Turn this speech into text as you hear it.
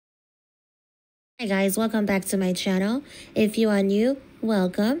Hi guys, welcome back to my channel. If you are new,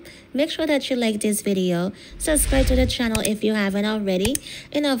 welcome. Make sure that you like this video, subscribe to the channel if you haven't already,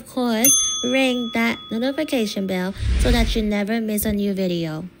 and of course, ring that notification bell so that you never miss a new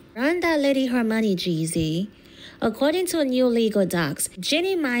video. Run that lady her money, Jeezy. According to new legal docs,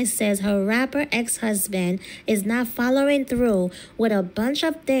 Jeannie Mai says her rapper ex-husband is not following through with a bunch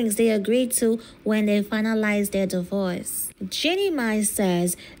of things they agreed to when they finalized their divorce. Jeannie Mai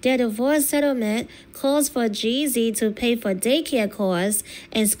says their divorce settlement calls for Jeezy to pay for daycare costs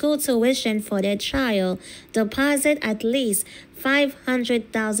and school tuition for their child, deposit at least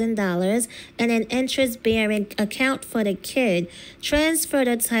 $500,000 and an interest-bearing account for the kid, transfer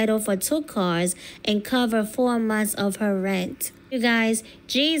the title for 2 cars, and cover 4 months of her rent. You guys,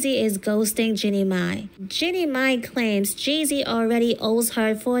 Jeezy is ghosting Jeannie Mai. Jeannie Mai claims Jeezy already owes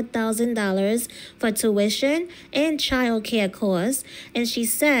her $4,000 for tuition and child care costs, and she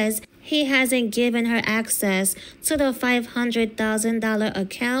says he hasn't given her access to the $500,000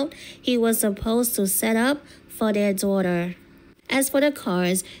 account he was supposed to set up for their daughter. As for the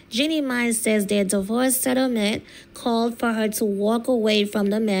cars, Jeannie Mai says their divorce settlement called for her to walk away from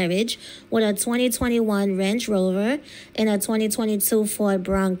the marriage with a 2021 Range Rover and a 2022 Ford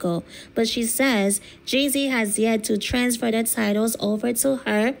Bronco. But she says Jeezy has yet to transfer the titles over to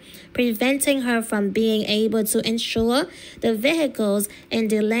her, preventing her from being able to insure the vehicles and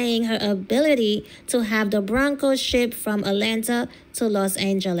delaying her ability to have the Bronco shipped from Atlanta to Los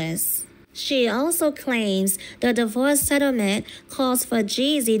Angeles. She also claims the divorce settlement calls for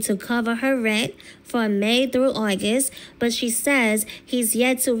Jeezy to cover her rent for May through August, but she says he's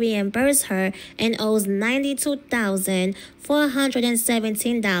yet to reimburse her and owes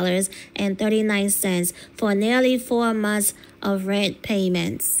 $92,417.39 for nearly 4 months of rent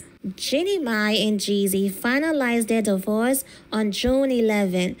payments. Jeannie Mai and Jeezy finalized their divorce on June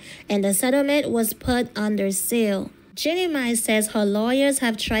 11, and the settlement was put under seal. Jeannie Mai says her lawyers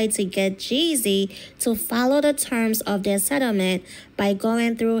have tried to get Jeezy to follow the terms of their settlement by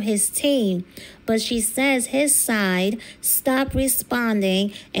going through his team, but she says his side stopped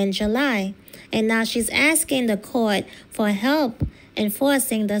responding in July, and now she's asking the court for help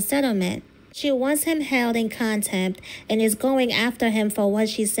enforcing the settlement. She wants him held in contempt and is going after him for what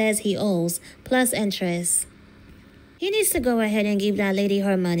she says he owes, plus interest. He needs to go ahead and give that lady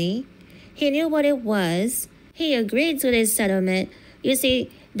her money. He knew what it was. He agreed to this settlement. You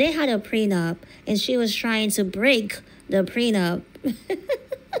see, they had a prenup, and she was trying to break the prenup.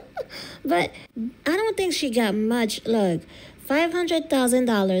 But I don't think she got much. Look,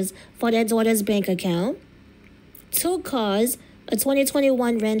 $500,000 for their daughter's bank account, 2 cars, a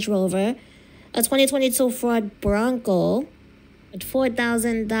 2021 Range Rover, a 2022 Ford Bronco, a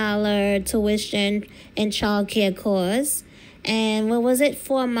 $4,000 tuition and child care costs, and what was it?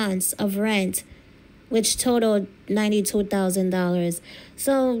 4 months of rent, which totaled $92,000.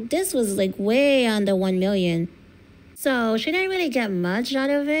 So this was like way under $1 million. So she didn't really get much out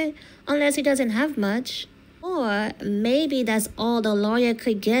of it, unless he doesn't have much. Or maybe that's all the lawyer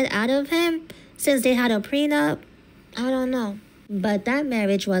could get out of him, since they had a prenup. I don't know. But that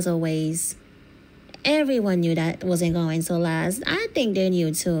marriage was a waste. Everyone knew that wasn't going to last. I think they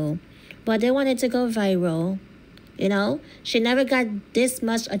knew too. But they wanted to go viral. You know, she never got this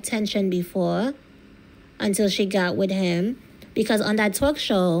much attention before, until she got with him, because on that talk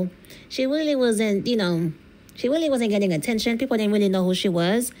show, she really wasn't, she really wasn't getting attention. People didn't really know who she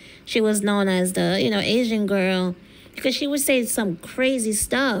was. She was known as the, Asian girl, because she would say some crazy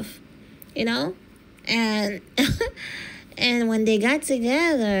stuff, and and when they got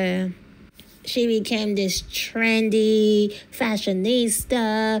together, she became this trendy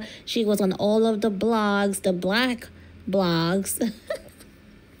fashionista. She was on all of the blogs, the black blogs.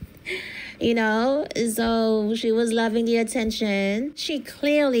 So she was loving the attention. She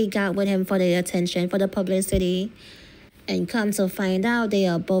clearly got with him for the attention, for the publicity. And come to find out, they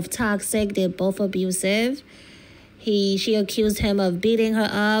are both toxic. They're both abusive. She accused him of beating her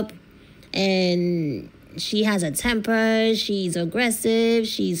up. And she has a temper. She's aggressive.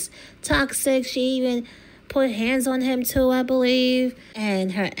 She's toxic. She even put hands on him too, I believe.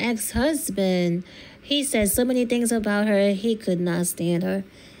 And her ex-husband, he said so many things about her. He could not stand her.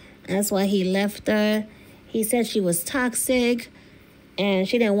 That's why he left her. He said she was toxic and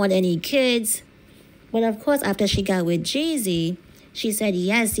she didn't want any kids. But of course, after she got with Jeezy, she said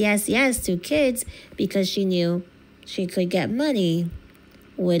yes, yes, yes to kids because she knew she could get money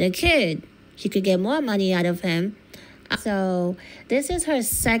with a kid. She could get more money out of him. So this is her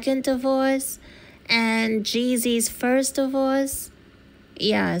second divorce and Jeezy's first divorce.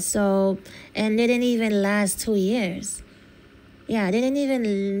 Yeah, so, and it didn't even last 2 years. Yeah, they didn't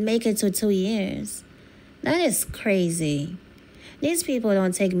even make it to 2 years. That is crazy. These people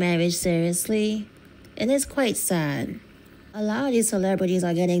don't take marriage seriously, and it's quite sad. A lot of these celebrities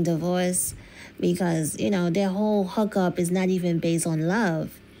are getting divorced because, you know, their whole hookup is not even based on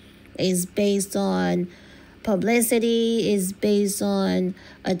love. It's based on publicity, it's based on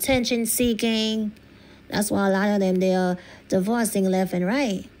attention seeking. That's why a lot of them, they are divorcing left and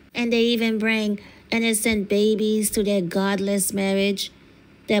right. And they even bring innocent babies to their godless marriage,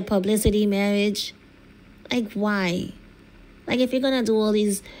 their publicity marriage. Like, why? Like, if you're gonna do all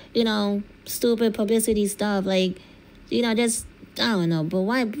these, you know, stupid publicity stuff, like, you know, just, I don't know, but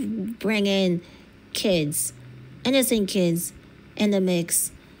why bring in kids, innocent kids, in the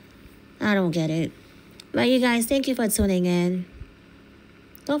mix? I don't get it. But you guys, thank you for tuning in.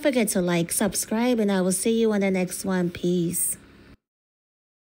 Don't forget to like, subscribe, and I will see you on the next one. Peace.